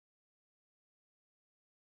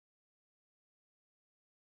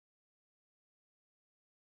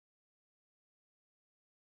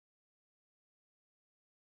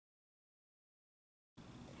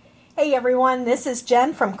Hey everyone, this is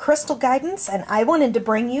Jen from Crystal Guidance, and I wanted to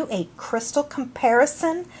bring you a crystal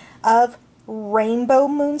comparison of Rainbow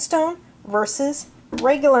Moonstone versus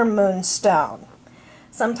regular moonstone.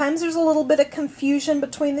 Sometimes there's a little bit of confusion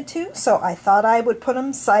between the two, so I thought I would put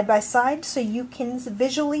them side by side so you can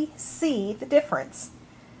visually see the difference.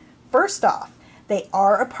 First off, they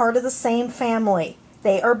are a part of the same family.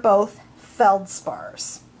 They are both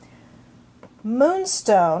feldspars.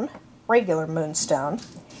 Moonstone, regular moonstone,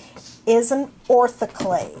 is an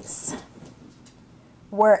orthoclase,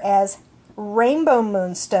 whereas Rainbow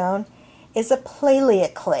Moonstone is a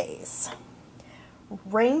paleoclase.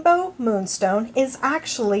 Rainbow Moonstone is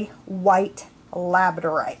actually white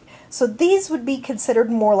Labradorite. So these would be considered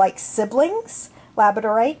more like siblings,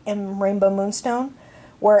 Labradorite and Rainbow Moonstone,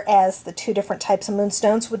 whereas the two different types of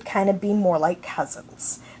moonstones would kind of be more like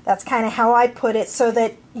cousins. That's kind of how I put it, so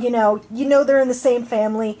that you know they're in the same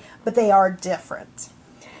family, but they are different.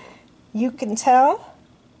 You can tell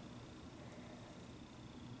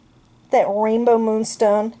that Rainbow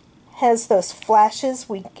Moonstone has those flashes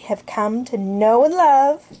we have come to know and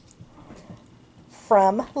love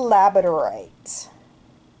from Labradorite.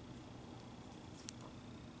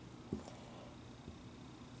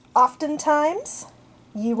 Oftentimes,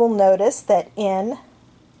 you will notice that in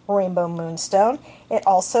Rainbow Moonstone, it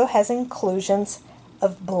also has inclusions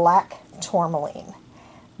of black tourmaline.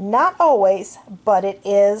 Not always, but it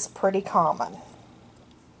is pretty common.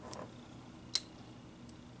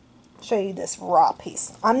 Show you this raw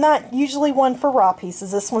piece. I'm not usually one for raw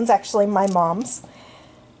pieces. This one's actually my mom's.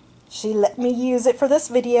 She let me use it for this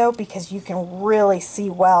video because you can really see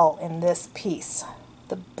well in this piece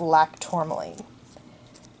the black tourmaline.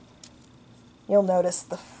 You'll notice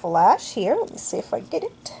the flash here. Let me see if I get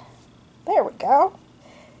it. There we go.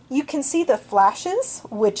 You can see the flashes,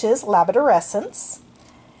 which is labradorescence,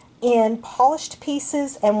 in polished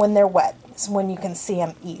pieces, and when they're wet is when you can see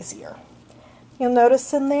them easier. You'll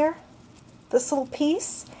notice in there, this little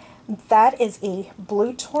piece, that is a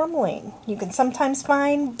blue tourmaline. You can sometimes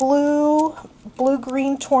find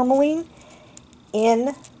blue-green tourmaline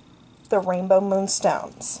in the Rainbow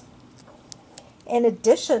Moonstones. In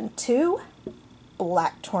addition to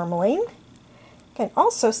black tourmaline, you can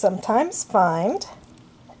also sometimes find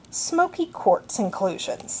smoky quartz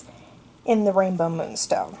inclusions in the Rainbow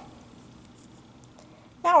Moonstone.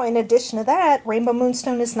 Now, in addition to that, Rainbow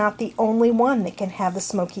Moonstone is not the only one that can have the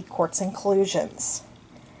smoky quartz inclusions.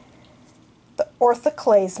 The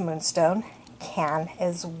Orthoclase Moonstone can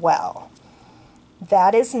as well.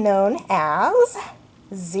 That is known as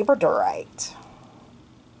Labradorite.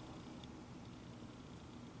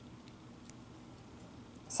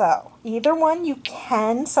 So, either one, you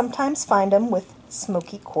can sometimes find them with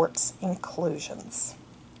smoky quartz inclusions.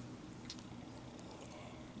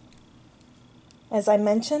 As I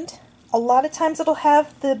mentioned, a lot of times it'll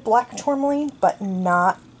have the black tourmaline, but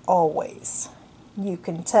not always. You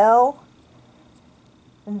can tell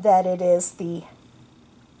that it is the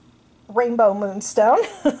Rainbow Moonstone,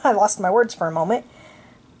 I lost my words for a moment,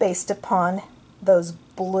 based upon those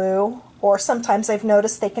blue, or sometimes I've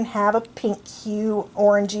noticed they can have a pink hue,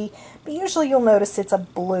 orangey, but usually you'll notice it's a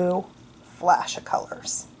blue flash of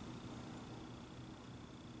colors.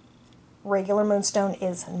 Regular moonstone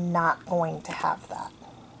is not going to have that.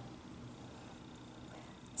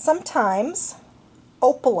 Sometimes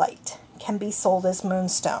opalite can be sold as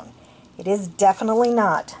moonstone. It is definitely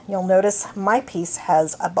not. You'll notice my piece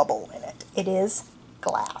has a bubble in it. It is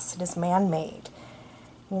glass. It is man-made.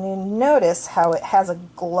 You notice how it has a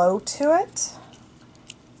glow to it.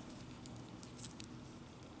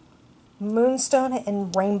 Moonstone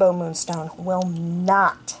and Rainbow Moonstone will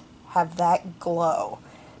not have that glow.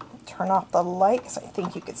 Turn off the light because I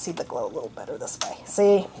think you could see the glow a little better this way.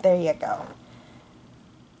 See, there you go.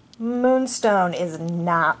 Moonstone is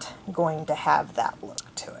not going to have that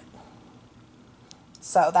look to it.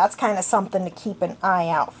 So that's kind of something to keep an eye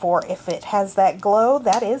out for. If it has that glow,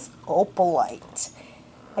 that is opalite.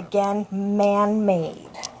 Again, man-made.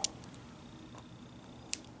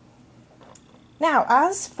 Now,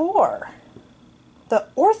 as for the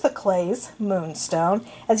Orthoclase Moonstone,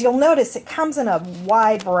 as you'll notice, it comes in a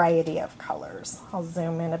wide variety of colors. I'll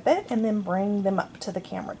zoom in a bit and then bring them up to the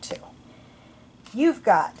camera too. You've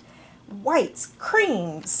got whites,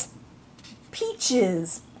 creams,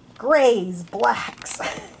 peaches, grays, blacks,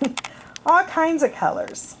 all kinds of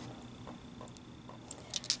colors.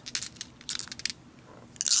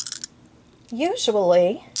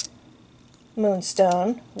 Usually,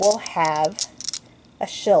 moonstone will have a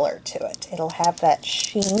shiller to it. It'll have that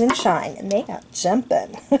sheen and shine, and they are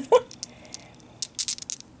jumping.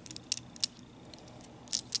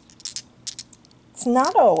 It's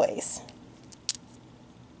not always.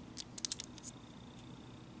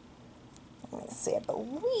 Let me see, I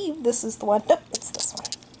believe this is the one. Nope, it's this one.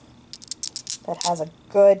 That has a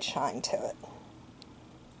good shine to it.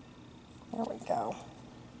 There we go.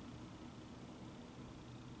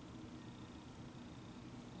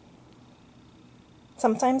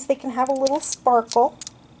 Sometimes they can have a little sparkle,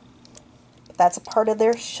 but that's a part of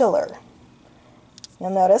their schiller. You'll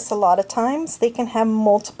notice a lot of times they can have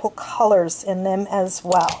multiple colors in them as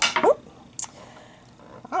well. Oop.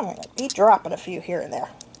 I'm going to be dropping a few here and there.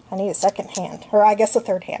 I need a second hand, or I guess a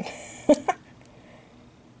third hand.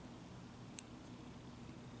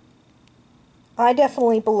 I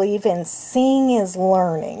definitely believe in seeing is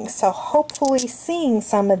learning, so hopefully seeing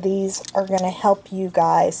some of these are going to help you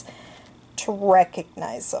guys to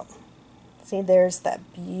recognize them. See, there's that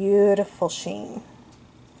beautiful sheen.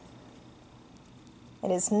 It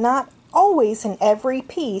is not always in every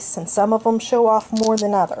piece, and some of them show off more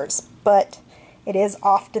than others, but it is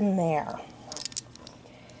often there.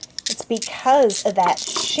 It's because of that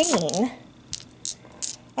sheen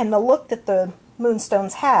and the look that the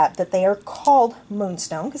moonstones have that they are called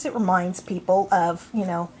moonstone, because it reminds people of, you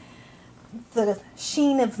know, the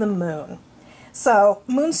sheen of the moon. So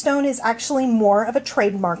moonstone is actually more of a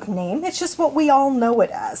trademark name. It's just what we all know it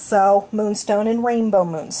as. So moonstone and rainbow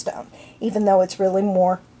moonstone, even though it's really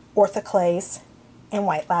more orthoclase and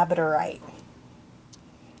white labradorite.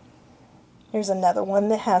 Here's another one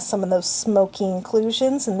that has some of those smoky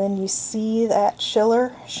inclusions, and then you see that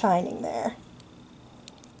schiller shining there.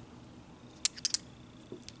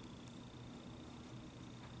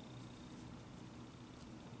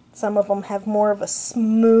 Some of them have more of a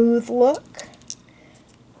smooth look.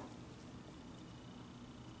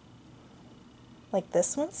 Like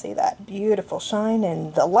this one, see that beautiful shine,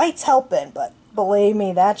 and the light's helping, but believe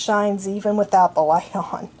me, that shines even without the light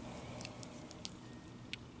on.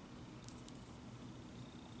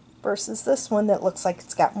 Versus this one that looks like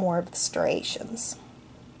it's got more of the striations.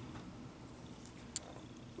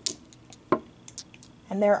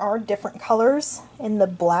 And there are different colors in the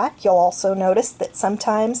black. You'll also notice that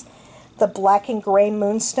sometimes the black and gray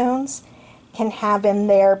moonstones can have in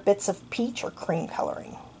there bits of peach or cream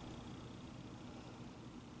coloring.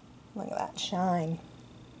 Look at that shine.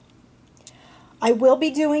 I will be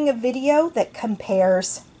doing a video that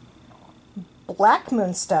compares black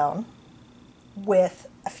moonstone with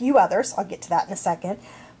a few others. I'll get to that in a second.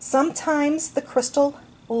 Sometimes the crystal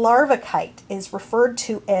Larvakite is referred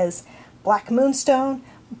to as black moonstone,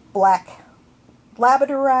 black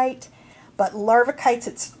labradorite, but Larvakite's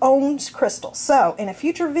its own crystal. So in a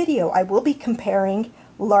future video I will be comparing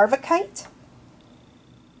Larvakite,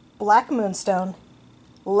 black moonstone,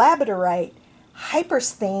 labradorite,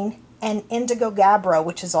 hypersthene, and indigo gabbro,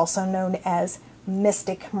 which is also known as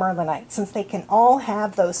mystic merlinite. Since they can all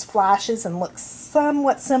have those flashes and look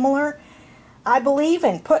somewhat similar, I believe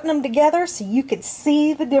in putting them together so you could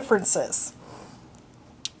see the differences.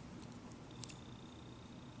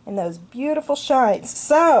 And those beautiful shines.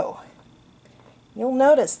 So, you'll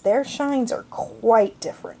notice their shines are quite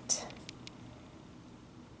different.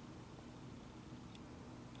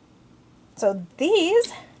 So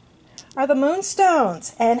these are the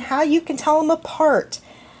moonstones, and how you can tell them apart.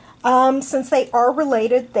 Since they are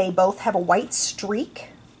related, they both have a white streak.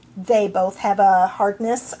 They both have a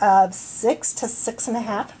hardness of 6 to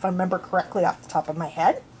 6.5, if I remember correctly off the top of my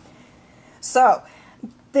head. So,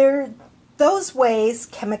 those ways,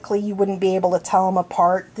 chemically, you wouldn't be able to tell them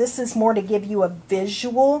apart. This is more to give you a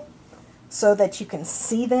visual so that you can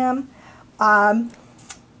see them.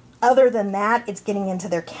 Other than that, it's getting into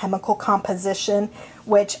their chemical composition,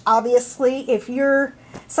 which obviously, if you're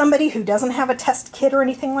somebody who doesn't have a test kit or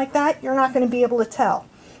anything like that, you're not going to be able to tell.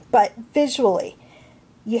 But visually,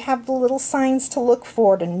 you have the little signs to look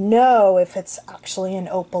for to know if it's actually an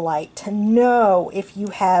opalite, to know if you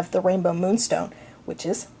have the Rainbow Moonstone, which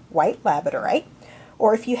is white labradorite,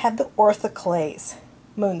 or if you have the Orthoclase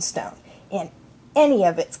moonstone in any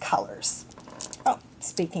of its colors. Oh,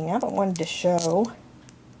 speaking of, I wanted to show,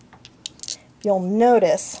 you'll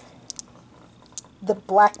notice the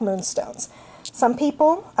black moonstones. Some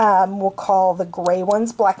people will call the gray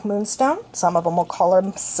ones black moonstone. Some of them will call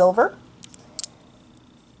them silver.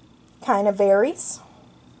 Kind of varies.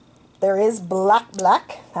 There is black.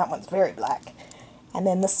 That one's very black. And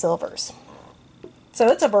then the silvers. So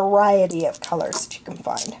it's a variety of colors that you can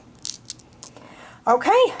find.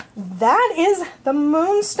 Okay, that is the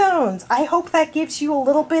moonstones. I hope that gives you a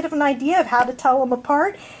little bit of an idea of how to tell them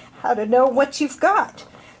apart, how to know what you've got.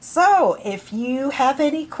 So if you have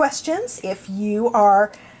any questions, if you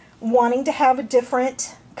are wanting to have a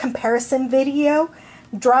different comparison video,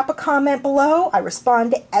 Drop a comment below. I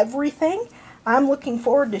respond to everything. I'm looking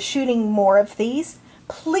forward to shooting more of these.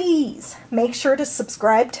 Please make sure to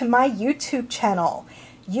subscribe to my YouTube channel,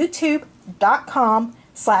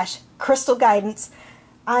 youtube.com/Crystal Guidance.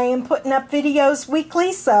 I am putting up videos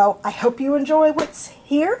weekly, so I hope you enjoy what's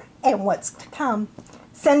here and what's to come.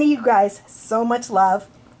 Sending you guys so much love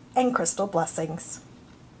and crystal blessings.